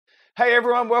Hey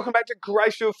everyone, welcome back to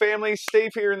Graceful Family.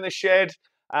 Steve here in the shed.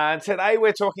 Today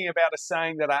we're talking about a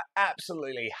saying that I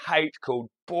absolutely hate called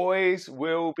boys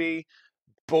will be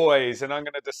boys. And I'm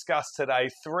going to discuss today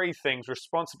three things: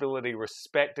 responsibility,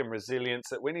 respect, and resilience,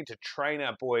 that we need to train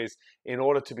our boys in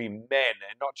order to be men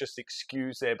and not just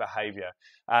excuse their behavior.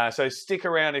 So stick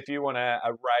around if you want to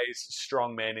raise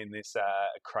strong men in this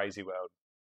crazy world.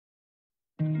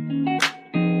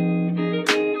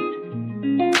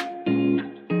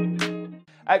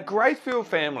 At Gracefield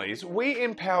Families, we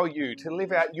empower you to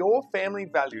live out your family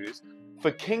values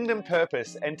for kingdom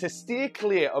purpose and to steer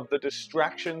clear of the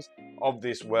distractions of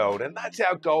this world. And that's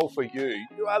our goal for you.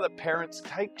 You are the parents,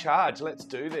 take charge. Let's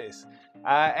do this.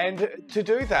 And to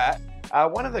do that,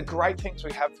 one of the great things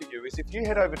we have for you is if you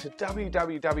head over to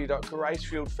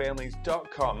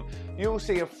www.gracefieldfamilies.com, you'll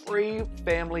see a free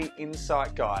family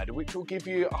insight guide, which will give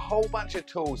you a whole bunch of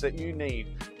tools that you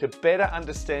need to better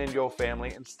understand your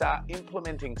family and start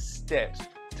implementing steps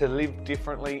to live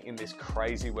differently in this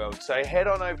crazy world. So head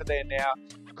on over there now,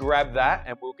 grab that,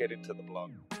 and we'll get into the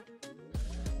blog.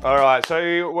 All right,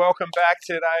 so welcome back.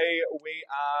 Today we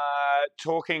are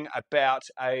talking about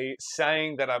a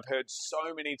saying that I've heard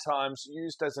so many times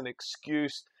used as an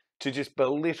excuse to just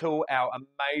belittle our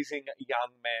amazing young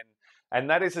men. And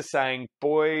that is the saying,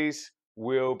 boys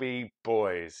will be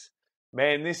boys.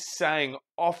 Man, this saying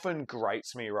often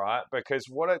grates me, right? Because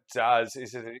what it does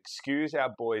is it excuses our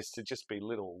boys to just be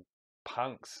little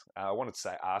punks. I wanted to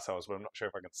say arseholes, but I'm not sure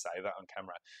if I can say that on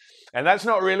camera. And that's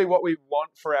not really what we want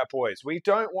for our boys. We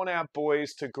don't want our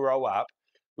boys to grow up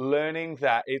learning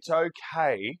that it's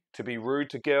okay to be rude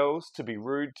to girls, to be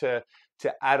rude to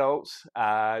adults,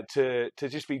 to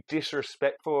just be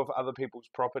disrespectful of other people's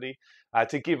property,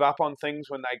 to give up on things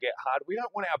when they get hard. We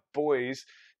don't want our boys,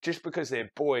 just because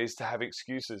they're boys, to have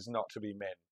excuses not to be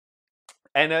men.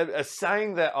 And a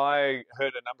saying that I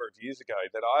heard a number of years ago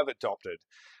that I've adopted,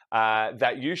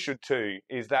 that you should too,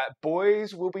 is that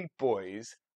boys will be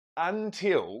boys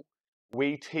until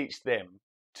we teach them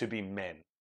to be men.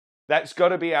 That's got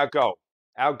to be our goal.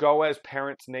 Our goal as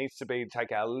parents needs to be to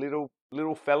take our little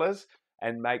fellas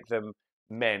and make them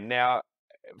men. Now,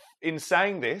 in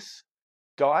saying this,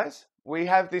 guys, we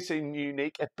have this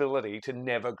unique ability to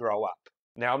never grow up.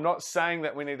 Now, I'm not saying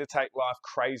that we need to take life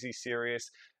crazy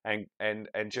serious and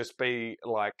just be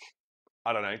like,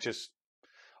 I don't know, just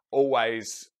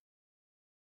always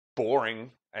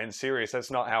boring and serious.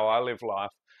 That's not how I live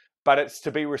life. But it's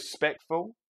to be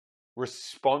respectful,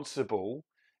 responsible,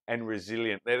 and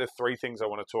resilient. They're the three things I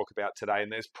want to talk about today.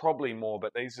 And there's probably more,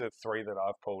 but these are the three that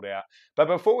I've pulled out. But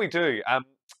before we do,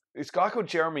 this guy called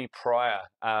Jeremy Pryor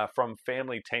from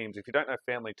Family Teams. If you don't know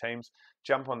Family Teams,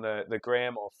 jump on the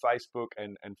gram or Facebook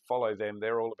and follow them.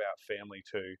 They're all about family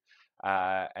too,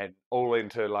 and all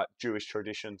into like Jewish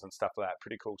traditions and stuff like that.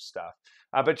 Pretty cool stuff.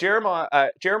 But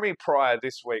Jeremy Pryor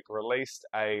this week released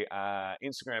a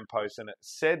Instagram post, and it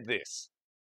said this: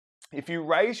 if you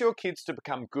raise your kids to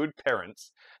become good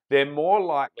parents, they're more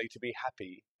likely to be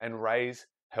happy and raise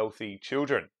healthy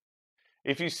children.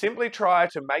 If you simply try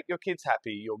to make your kids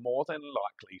happy, you're more than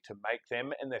likely to make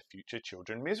them and their future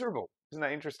children miserable. Isn't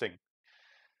that interesting?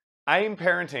 Aim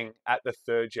parenting at the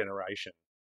third generation.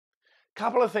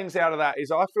 Couple of things out of that is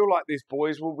I feel like this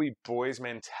boys will be boys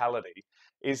mentality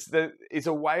is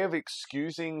a way of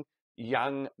excusing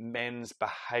young men's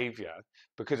behavior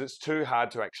because it's too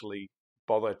hard to actually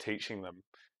bother teaching them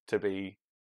to be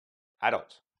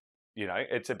adults. You know,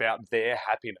 it's about their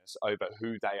happiness over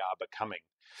who they are becoming.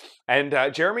 And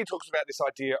Jeremy talks about this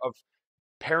idea of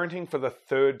parenting for the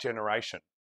third generation,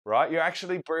 right? You're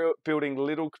actually building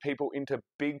little people into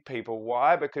big people.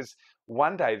 Why? Because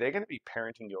one day they're going to be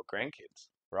parenting your grandkids,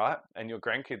 right? And your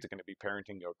grandkids are going to be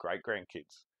parenting your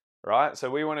great-grandkids, right? So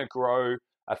we want to grow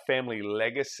a family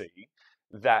legacy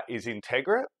that is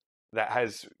integrate, that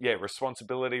has,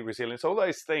 responsibility, resilience, all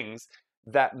those things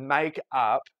that make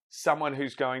up someone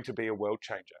who's going to be a world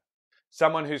changer.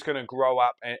 Someone who's going to grow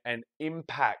up and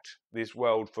impact this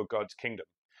world for God's kingdom.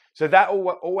 So that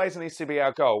always needs to be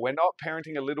our goal. We're not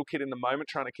parenting a little kid in the moment,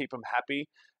 trying to keep them happy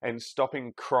and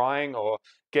stopping crying or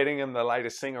getting them the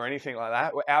latest thing or anything like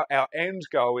that. Our end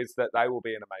goal is that they will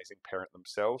be an amazing parent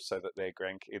themselves so that their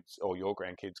grandkids or your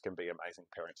grandkids can be amazing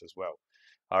parents as well.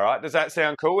 All right, does that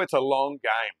sound cool? It's a long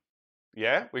game.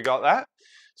 Yeah, we got that?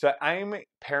 So aim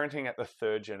parenting at the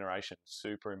third generation,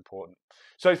 super important.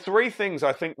 So three things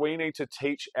I think we need to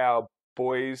teach our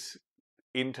boys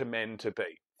into men to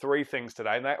be. Three things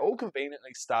today, and they all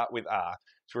conveniently start with R.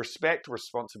 It's respect,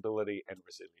 responsibility, and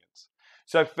resilience.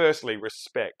 So firstly,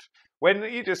 respect. When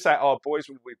you just say, oh, boys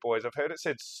will be boys, I've heard it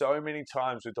said so many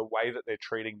times with the way that they're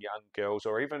treating young girls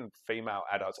or even female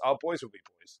adults, oh, boys will be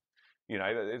boys. You know,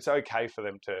 it's okay for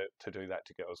them to do that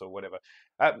to girls or whatever.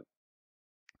 Um,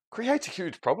 Creates a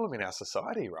huge problem in our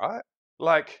society, right?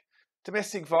 Like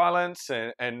domestic violence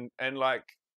and like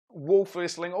wolf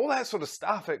whistling, all that sort of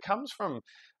stuff. It comes from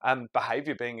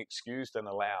behaviour being excused and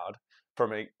allowed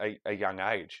from a young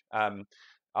age. I'm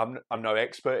no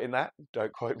expert in that.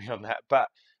 Don't quote me on that, but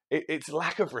it's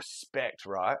lack of respect,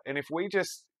 right? And if we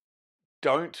just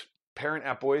don't parent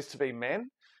our boys to be men,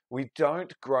 we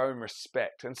don't grow in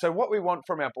respect. And so, what we want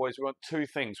from our boys, we want two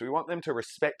things. We want them to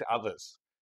respect others.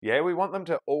 Yeah, we want them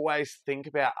to always think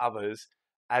about others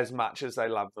as much as they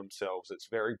love themselves. It's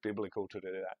very biblical to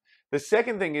do that. The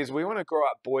second thing is we want to grow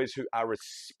up boys who are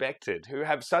respected, who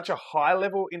have such a high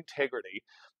level integrity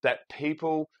that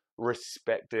people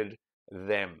respected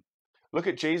them. Look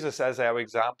at Jesus as our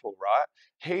example, right?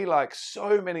 He, like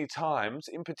so many times,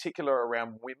 in particular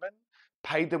around women,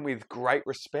 paid them with great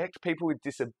respect. People with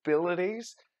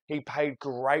disabilities, he paid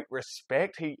great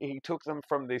respect. He took them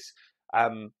from this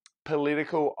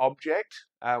political object.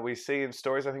 We see in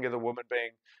stories, I think, of the woman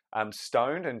being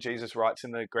stoned, and Jesus writes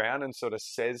in the ground and sort of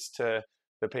says to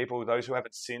the people, those who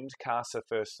haven't sinned, cast the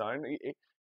first stone.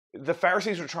 The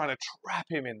Pharisees were trying to trap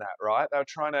him in that, right? They were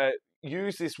trying to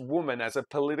use this woman as a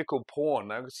political pawn.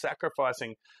 They were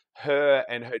sacrificing her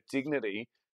and her dignity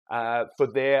for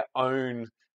their own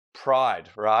pride,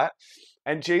 right?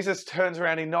 And Jesus turns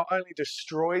around, he not only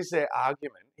destroys their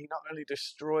argument, he not only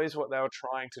destroys what they were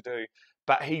trying to do,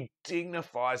 but he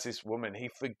dignifies this woman. He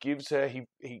forgives her,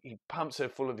 he pumps her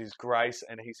full of his grace,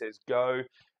 and he says, go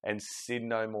and sin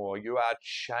no more. You are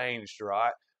changed,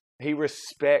 right? He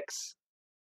respects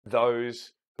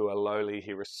those who are lowly.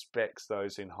 He respects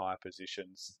those in high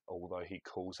positions, although he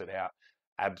calls it out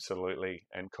absolutely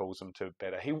and calls them to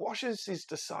better. He washes his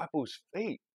disciples'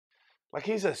 feet. Like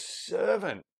he's a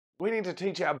servant. We need to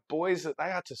teach our boys that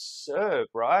they are to serve,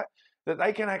 right? That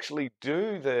they can actually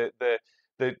do the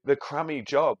crummy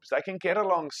jobs. They can get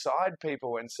alongside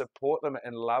people and support them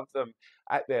and love them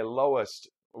at their lowest,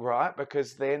 right?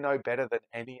 Because they're no better than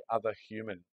any other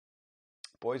human.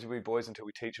 Boys will be boys until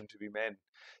we teach them to be men.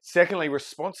 Secondly,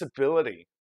 responsibility,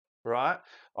 right?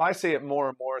 I see it more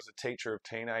and more as a teacher of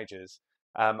teenagers.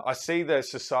 I see the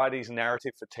society's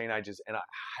narrative for teenagers and I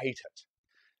hate it.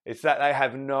 It's that they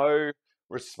have no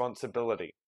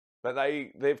responsibility, that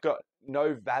they've got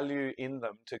no value in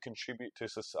them to contribute to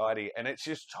society. And it's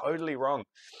just totally wrong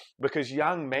because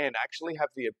young men actually have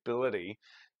the ability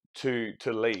to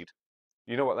lead.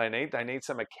 You know what they need? They need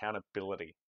some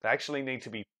accountability. They actually need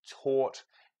to be taught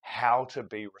how to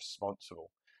be responsible,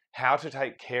 how to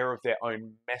take care of their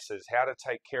own messes, how to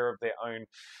take care of their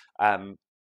own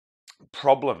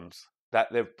problems that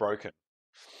they've broken.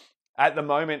 At the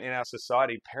moment in our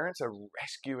society, parents are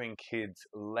rescuing kids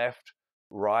left,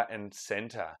 right, and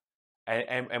center.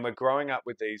 And we're growing up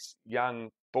with these young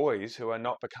boys who are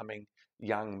not becoming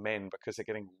young men because they're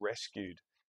getting rescued.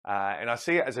 And I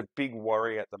see it as a big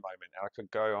worry at the moment. And I could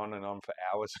go on and on for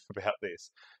hours about this.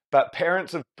 But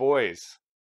parents of boys,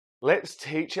 let's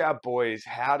teach our boys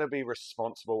how to be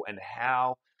responsible and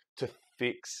how to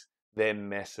fix their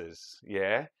messes.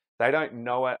 Yeah. They don't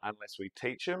know it unless we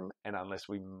teach them and unless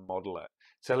we model it.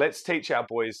 So let's teach our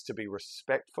boys to be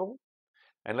respectful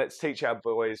and let's teach our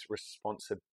boys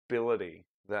responsibility,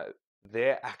 that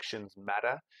their actions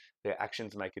matter, their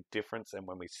actions make a difference. And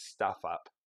when we stuff up,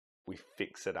 we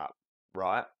fix it up,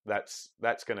 right? That's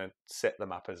going to set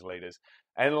them up as leaders.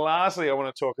 And lastly, I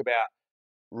want to talk about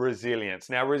resilience.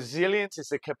 Now, resilience is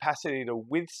the capacity to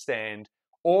withstand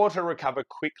or to recover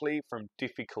quickly from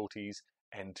difficulties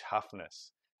and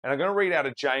toughness. And I'm going to read out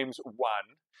of James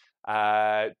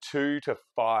 1, 2 to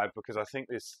 5, because I think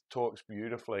this talks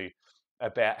beautifully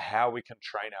about how we can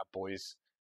train our boys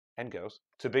and girls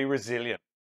to be resilient.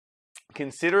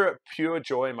 Consider it pure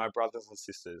joy, my brothers and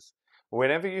sisters,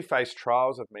 whenever you face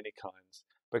trials of many kinds,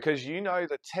 because you know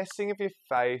the testing of your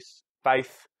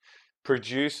faith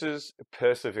produces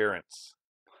perseverance.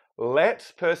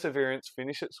 Let perseverance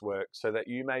finish its work so that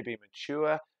you may be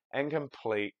mature and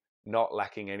complete, not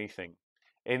lacking anything.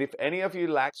 And if any of you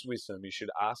lacks wisdom, you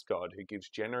should ask God, who gives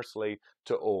generously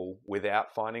to all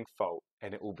without finding fault,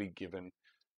 and it will be given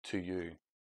to you.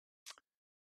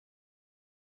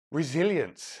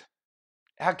 Resilience.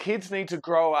 Our kids need to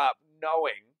grow up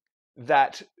knowing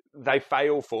that they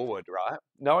fail forward, right?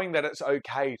 Knowing that it's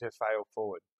okay to fail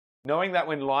forward. Knowing that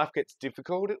when life gets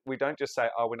difficult, we don't just say,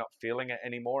 oh, we're not feeling it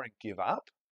anymore and give up.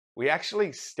 We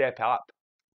actually step up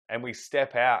and we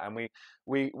step out and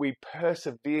we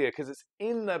persevere, because it's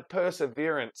in the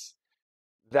perseverance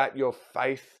that your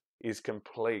faith is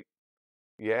complete.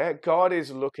 Yeah, God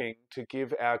is looking to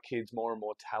give our kids more and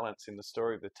more talents in the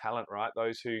story of the talent, right?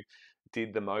 Those who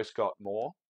did the most got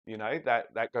more. You know,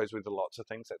 that goes with lots of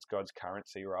things. That's God's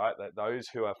currency, right? That those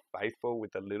who are faithful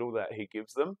with the little that he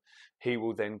gives them, he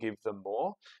will then give them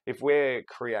more. If we're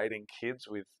creating kids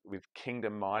with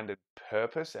kingdom-minded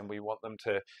purpose and we want them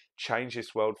to change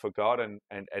this world for God and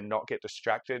not get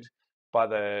distracted by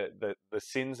the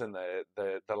sins and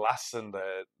the lusts and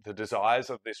the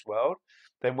desires of this world,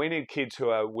 then we need kids who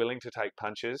are willing to take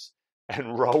punches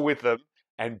and roll with them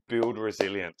and build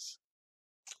resilience,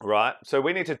 right? So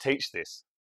we need to teach this.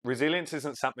 Resilience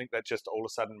isn't something that just all of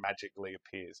a sudden magically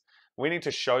appears. We need to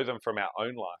show them from our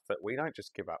own life that we don't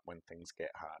just give up when things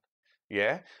get hard.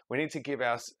 Yeah, we need to give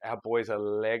our boys a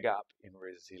leg up in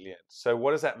resilience. So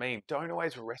what does that mean? Don't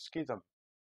always rescue them.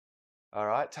 All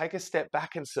right, take a step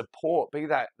back and support. Be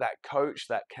that coach,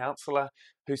 that counselor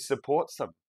who supports them.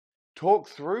 Talk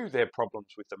through their problems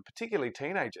with them, particularly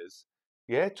teenagers.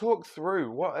 Yeah, talk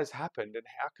through what has happened and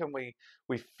how can we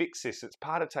fix this. It's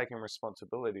part of taking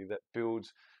responsibility that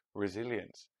builds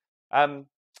resilience.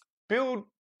 Build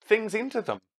things into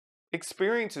them,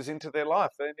 experiences into their life.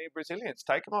 They need resilience.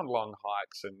 Take them on long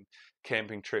hikes and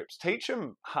camping trips. Teach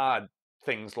them hard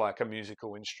things like a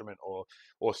musical instrument or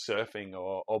surfing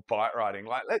or bike riding.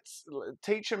 Like, let's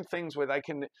teach them things where they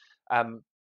can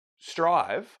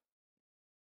strive,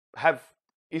 have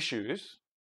issues,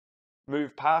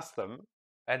 move past them,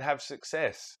 and have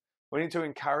success. We need to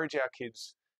encourage our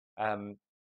kids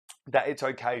that it's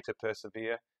okay to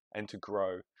persevere and to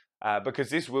grow, because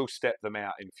this will step them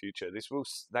out in future.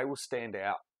 They will stand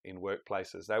out in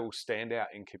workplaces. They will stand out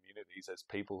in communities as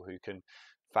people who can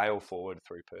fail forward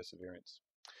through perseverance.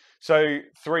 So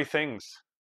 3 things: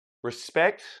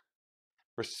 respect,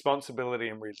 responsibility,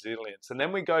 and resilience. And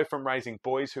then we go from raising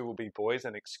boys who will be boys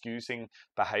and excusing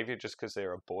behavior just because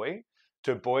they're a boy,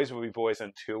 to boys will be boys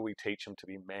until we teach them to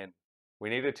be men. We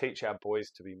need to teach our boys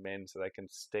to be men so they can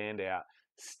stand out,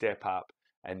 step up,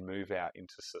 and move out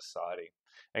into society.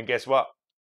 And guess what?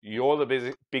 You're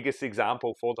the biggest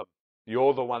example for them.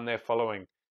 You're the one they're following.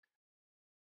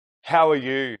 How are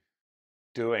you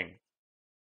doing?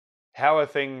 How are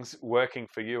things working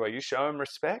for you? Are you showing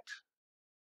respect?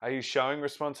 Are you showing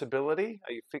responsibility?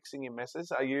 Are you fixing your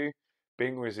messes? Are you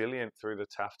being resilient through the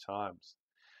tough times?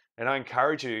 And I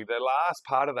encourage you, the last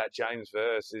part of that James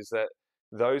verse is that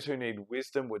those who need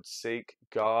wisdom would seek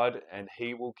God and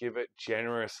he will give it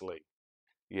generously.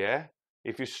 Yeah?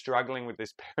 If you're struggling with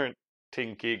this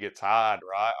parenting gig, it's hard,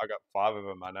 right? I got 5 of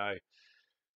them, I know.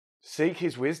 Seek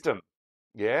his wisdom.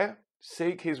 Yeah?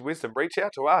 Seek his wisdom. Reach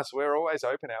out to us. We're always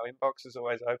open. Our inbox is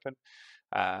always open.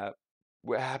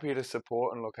 We're happy to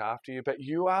support and look after you. But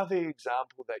you are the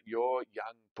example that your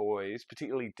young boys,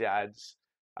 particularly dads,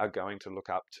 are going to look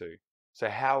up to. So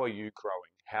how are you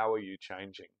growing? How are you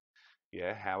changing?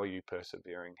 Yeah, how are you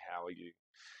persevering? How are you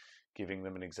giving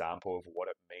them an example of what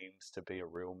it means to be a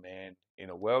real man in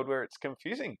a world where it's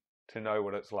confusing to know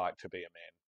what it's like to be a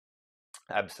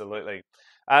man? Absolutely.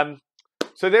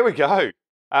 So there we go.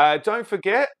 Don't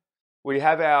forget, we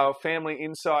have our Family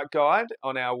Insight Guide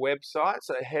on our website,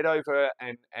 so head over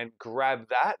and grab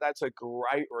that. That's a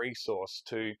great resource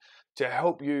to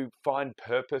help you find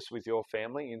purpose with your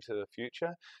family into the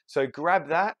future. So grab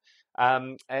that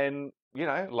and, you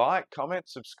know, like, comment,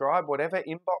 subscribe, whatever.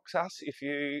 Inbox us if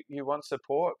you want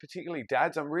support, particularly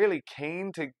dads. I'm really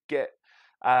keen to get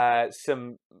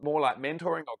some more like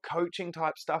mentoring or coaching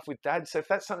type stuff with dads. So if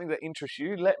that's something that interests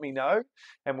you, let me know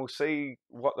and we'll see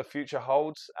what the future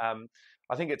holds.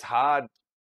 I think it's hard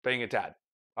being a dad.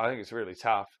 I think it's really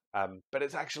tough, but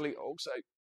it's actually also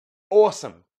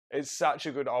awesome. It's such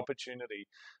a good opportunity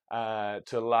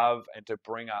to love and to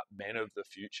bring up men of the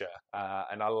future.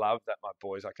 And I love that my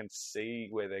boys, I can see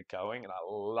where they're going and I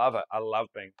love it. I love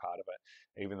being part of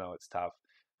it, even though it's tough.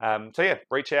 So yeah,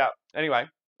 reach out. Anyway,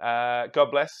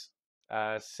 God bless.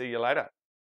 See you later.